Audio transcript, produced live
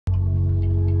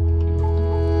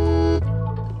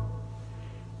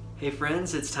Hey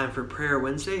friends, it's time for Prayer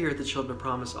Wednesday here at the Children of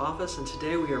Promise office, and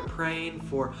today we are praying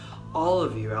for all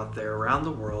of you out there around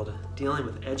the world dealing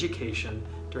with education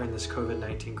during this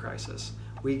COVID-19 crisis.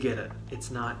 We get it.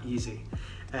 It's not easy.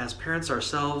 As parents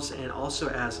ourselves and also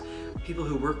as people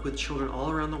who work with children all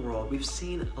around the world, we've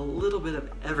seen a little bit of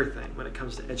everything when it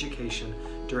comes to education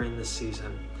during this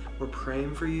season. We're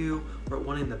praying for you, we're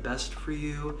wanting the best for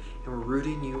you, and we're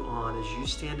rooting you on as you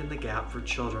stand in the gap for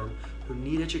children who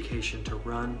need education to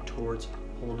run towards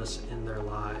wholeness in their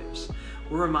lives.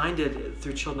 We're reminded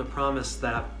through Children of Promise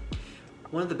that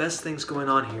one of the best things going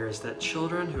on here is that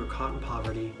children who are caught in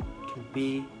poverty can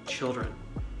be children.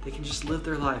 They can just live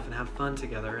their life and have fun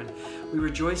together. And we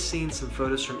rejoice seeing some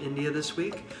photos from India this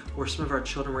week where some of our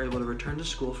children were able to return to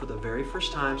school for the very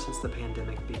first time since the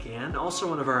pandemic began. Also,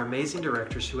 one of our amazing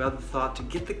directors who had the thought to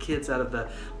get the kids out of the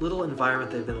little environment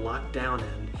they've been locked down in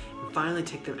and finally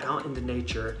take them out into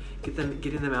nature,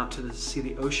 getting them out to see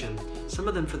the ocean, some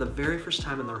of them for the very first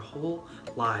time in their whole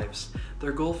lives.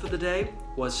 Their goal for the day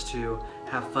was to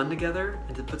have fun together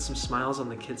and to put some smiles on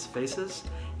the kids' faces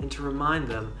and to remind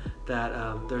them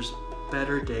that there's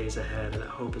better days ahead and that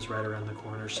hope is right around the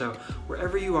corner. So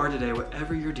wherever you are today,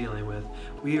 whatever you're dealing with,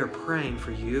 we are praying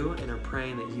for you and are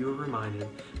praying that you are reminded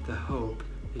the hope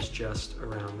is just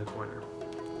around the corner.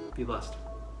 Be blessed.